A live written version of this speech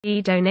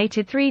He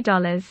donated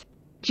 $3.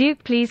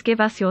 Duke, please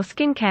give us your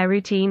skincare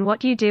routine,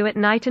 what you do at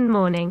night and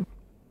morning.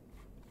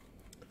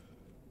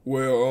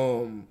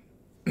 Well,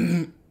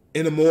 in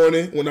the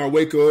morning when I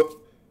wake up,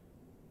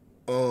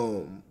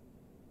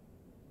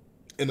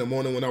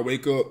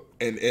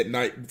 and at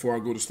night before I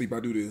go to sleep, I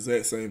do the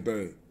exact same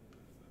thing.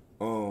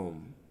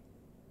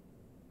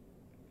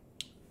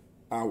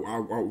 I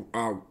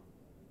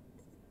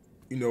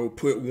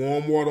put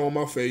warm water on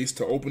my face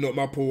to open up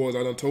my pores.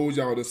 I done told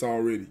y'all this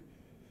already.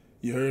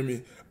 You heard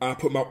me? I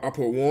put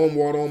warm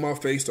water on my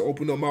face to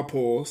open up my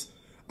pores.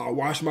 I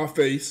wash my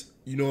face,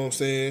 you know what I'm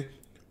saying,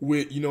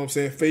 with,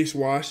 face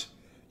wash,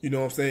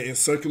 in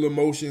circular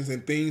motions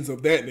and things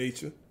of that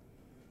nature.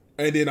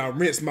 And then I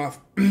rinse my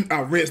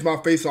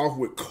face off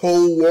with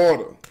cold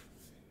water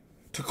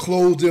to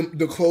close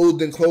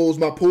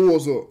my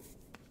pores up.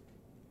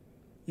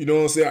 You know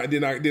what I'm saying?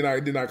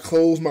 Then I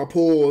close my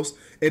pores,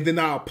 and then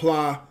I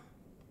apply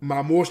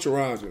my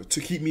moisturizer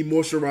to keep me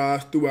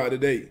moisturized throughout the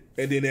day.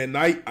 And then at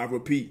night I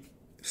repeat.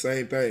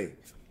 Same thing.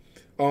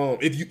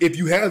 If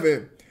you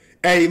having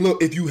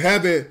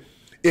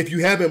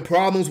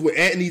problems with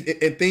acne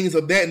and things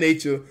of that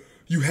nature,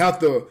 you're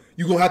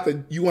gonna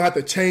have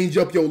to change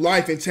up your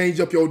life and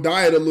change up your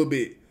diet a little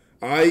bit.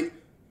 Alright?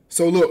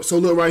 So look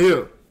right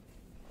here.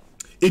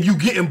 If you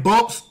getting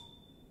bumps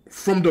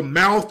from the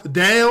mouth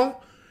down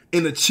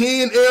in the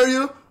chin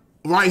area,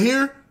 right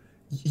here,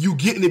 you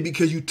getting it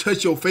because you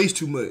touch your face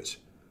too much.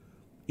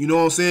 You know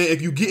what I'm saying?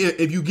 If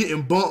you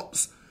getting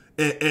bumps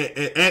and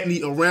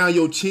acne around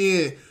your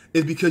chin,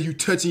 it's because you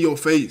touching your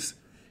face.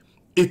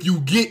 If you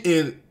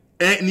getting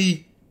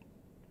acne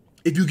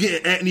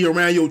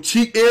around your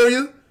cheek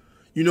area,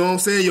 you know what I'm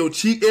saying? Your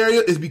cheek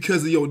area is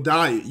because of your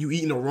diet. You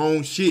eating the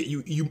wrong shit.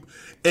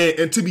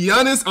 And to be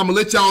honest, I'm gonna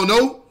let y'all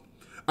know.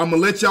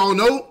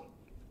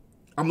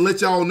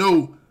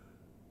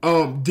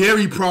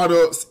 Dairy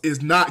products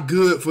is not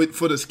good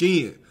for the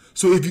skin.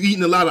 So if you're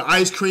eating a lot of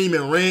ice cream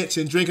and ranch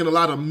and drinking a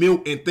lot of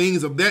milk and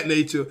things of that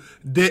nature,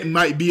 that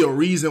might be a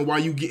reason why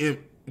you getting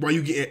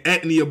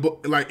acne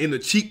like in the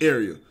cheek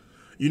area.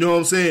 You know what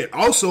I'm saying?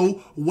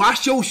 Also,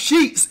 wash your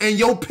sheets and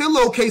your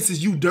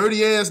pillowcases, you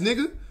dirty ass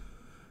nigga.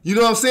 You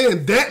know what I'm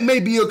saying? That may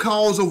be a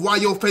cause of why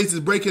your face is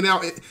breaking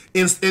out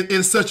in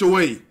such a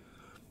way.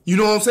 You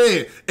know what I'm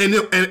saying?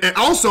 And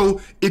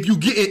also, if you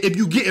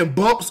getting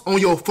bumps on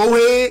your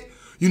forehead,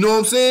 you know what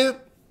I'm saying?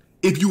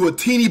 If you a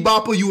teeny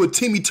bopper, you a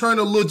Timmy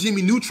Turner, little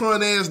Jimmy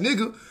Neutron ass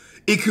nigga,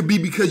 it could be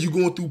because you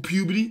going through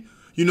puberty.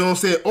 You know what I'm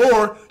saying?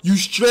 Or you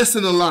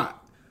stressing a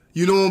lot.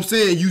 You know what I'm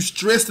saying? You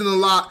stressing a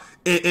lot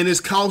and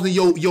it's causing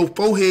your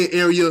forehead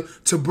area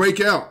to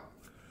break out.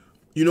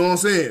 You know what I'm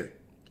saying?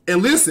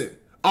 And listen,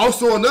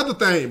 also another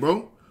thing,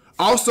 bro.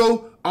 If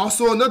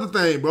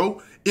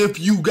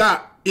you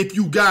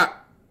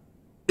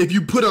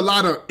put a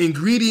lot of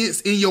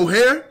ingredients in your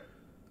hair,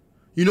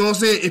 you know what I'm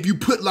saying? If you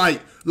put like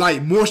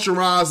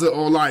moisturizer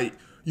or like,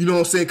 you know what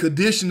I'm saying,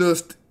 conditioner,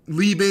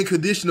 leave-in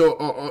conditioner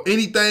or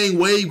anything,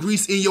 wave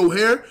grease in your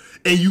hair,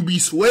 and you be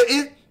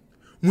sweating,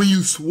 when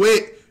you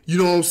sweat, you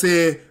know what I'm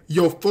saying,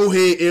 your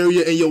forehead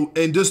area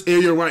and this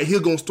area right here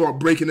gonna start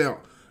breaking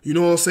out. You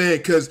know what I'm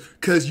saying? Cause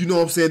you know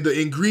what I'm saying,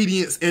 the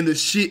ingredients and the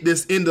shit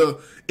that's in the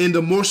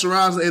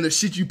moisturizer and the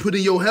shit you put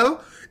in your hair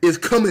is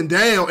coming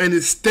down and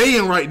it's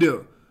staying right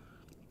there.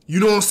 You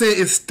know what I'm saying?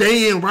 It's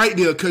staying right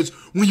there. Cause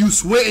when you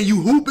sweat and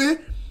you hooping,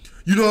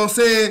 you know what I'm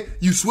saying?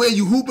 You sweat and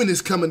you hooping,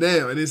 it's coming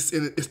down. And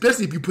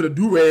especially if you put a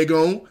do-rag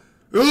on.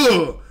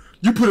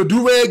 You put a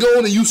do-rag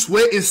on and you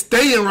sweat, it's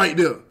staying right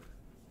there.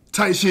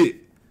 Tight shit.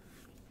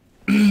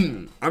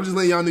 I'm just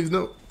letting y'all niggas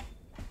know.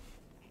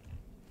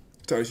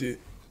 Tight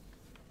shit.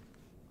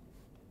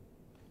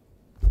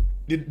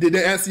 Did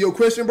that answer your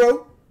question,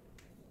 bro?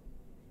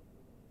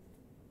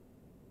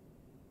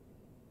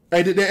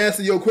 Hey, did that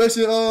answer your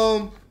question?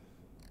 Hold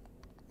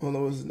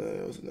on, what's his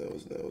name?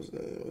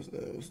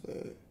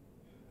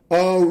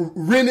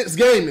 Renix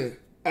Gaming.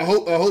 I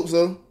hope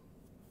so.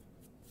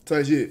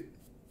 Tight shit.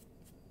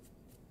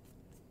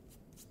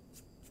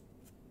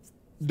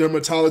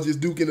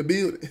 Dermatologist Duke in the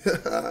building.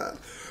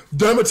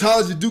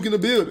 Dermatologist Duke in the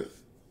building.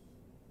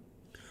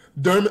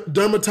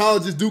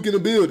 Dermatologist Duke in the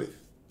building.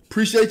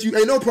 Appreciate you.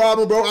 Ain't no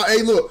problem, bro.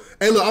 Hey, look.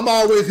 I'm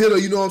always here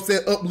to, you know what I'm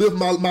saying, uplift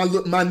my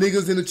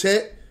niggas in the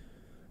chat.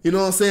 You know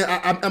what I'm saying?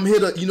 I'm here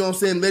to, you know what I'm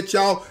saying, let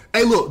y'all.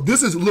 Hey, look.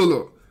 This is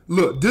look.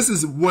 This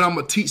is what I'm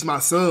gonna teach my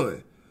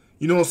son.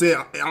 You know what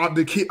I'm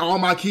saying? All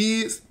my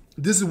kids.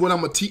 This is what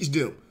I'm gonna teach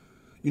them.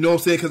 You know what I'm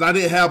saying? Because I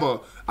didn't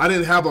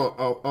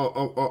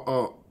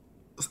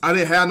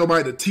have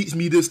nobody to teach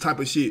me this type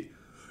of shit.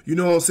 You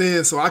know what I'm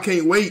saying? So I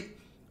can't wait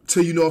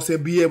till, you know what I'm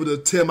saying, be able to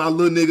tell my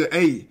little nigga,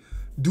 hey,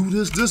 do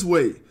this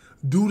way.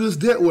 Do this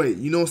that way.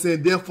 You know what I'm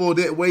saying? Therefore,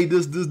 that way,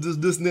 this,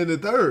 and then the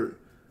third.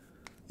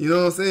 You know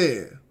what I'm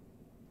saying?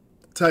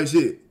 Type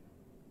shit.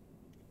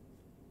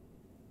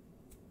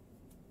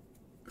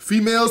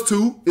 Females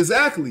too.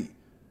 Exactly.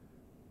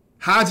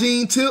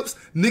 Hygiene tips.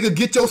 Nigga,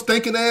 get your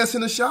stinking ass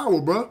in the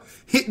shower, bro.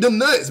 Hit them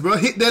nuts, bro.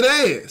 Hit that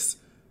ass.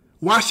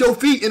 Wash your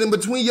feet and in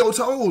between your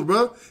toes,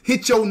 bro.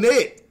 Hit your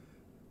neck.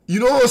 You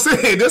know what I'm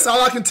saying? That's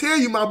all I can tell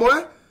you, my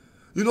boy.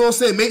 You know what I'm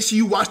saying? Make sure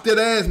you wash that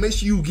ass. Make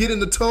sure you get in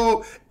the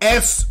tub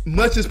as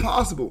much as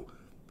possible.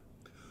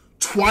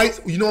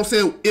 Twice, you know what I'm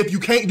saying? If you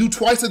can't do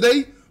twice a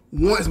day,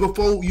 once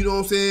before, you know what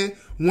I'm saying?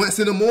 Once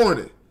in the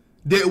morning.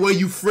 That way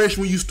you fresh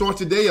when you start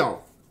your day off.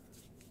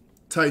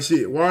 Type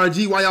shit.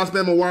 YRG, why y'all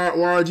spamming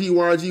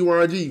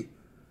YRG?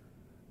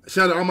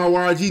 Shout out all my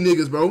YRG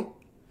niggas, bro.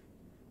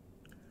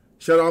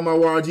 Shout out all my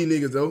YRG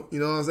niggas, though. You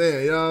know what I'm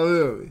saying? You know what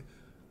I mean?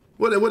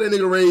 What that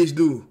nigga Rage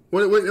do?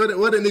 What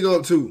that nigga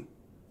up to?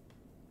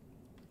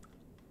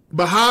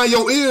 Behind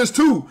your ears,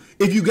 too.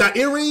 If you got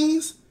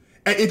earrings,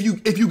 and if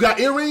you got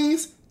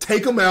earrings,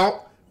 take them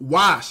out,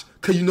 wash.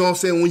 Because you know what I'm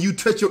saying? When you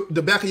touch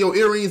the back of your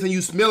earrings and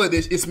you smell it,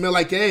 it smell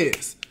like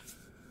ass.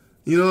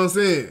 You know what I'm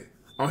saying?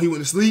 Oh, he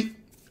went to sleep?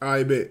 All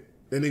right, bet.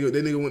 That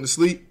nigga went to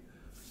sleep.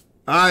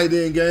 All right,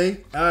 then,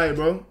 gang. All right,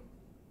 bro.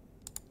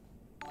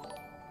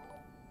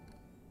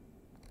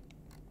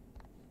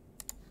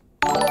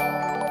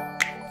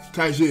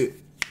 Type shit.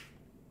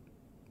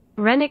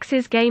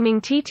 Renix's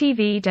Gaming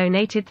TTV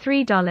donated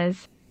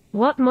 $3.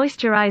 What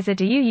moisturizer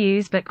do you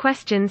use? But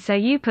question, so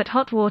you put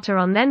hot water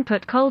on, then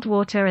put cold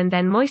water, and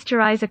then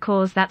moisturizer?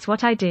 Cause that's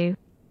what I do.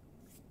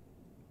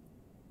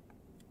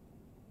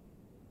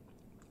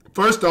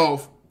 First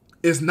off,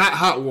 it's not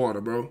hot water,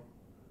 bro.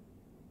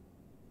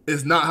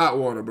 It's not hot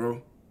water,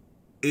 bro.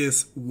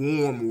 It's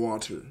warm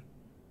water.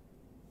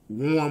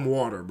 Warm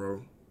water,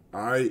 bro.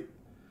 All right?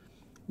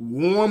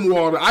 Warm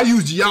water. I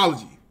use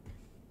geology.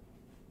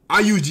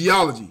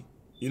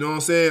 You know what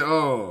I'm saying?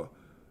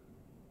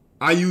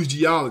 I use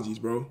geologies,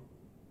 bro.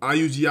 I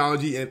use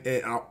geology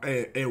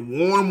and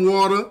warm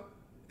water,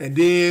 and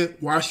then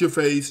wash your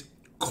face,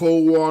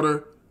 cold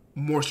water,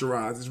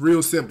 moisturize. It's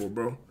real simple,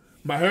 bro.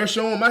 My hair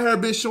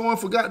been showing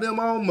for goddamn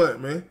all month,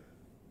 man.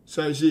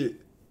 Type shit.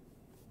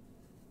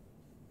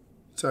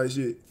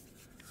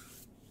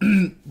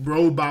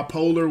 Bro,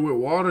 bipolar with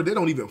water, they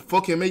don't even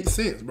fucking make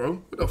sense,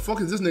 bro. What the fuck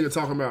is this nigga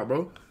talking about,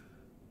 bro?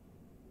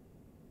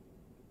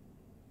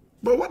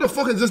 Bro, what the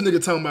fuck is this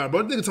nigga talking about,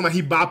 bro? This nigga talking about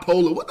he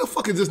bipolar. What the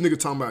fuck is this nigga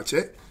talking about,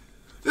 chat?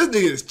 This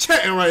nigga is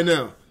chatting right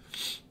now.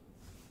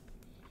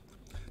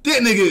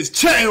 That nigga is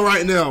chatting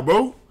right now,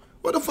 bro.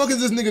 What the fuck is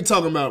this nigga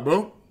talking about,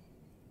 bro?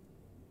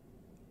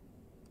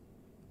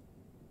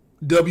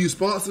 W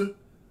sponsor?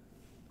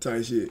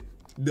 Type shit.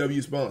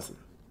 W sponsor.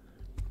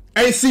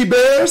 AC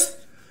Bears,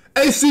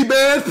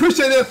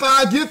 appreciate that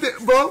 5 gifted,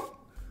 bro.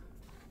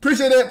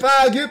 Appreciate that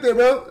 5 gifted,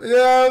 bro. You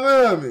know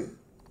what I mean?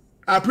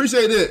 I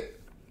appreciate that.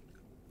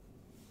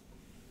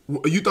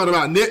 You thought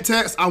about net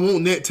tax? I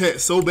want net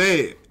tax so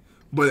bad,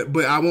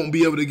 but I won't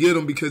be able to get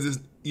them because it's,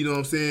 you know what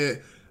I'm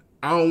saying?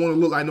 I don't want to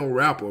look like no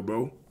rapper,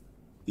 bro.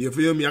 You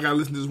feel me? I gotta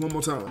listen to this one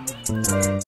more time.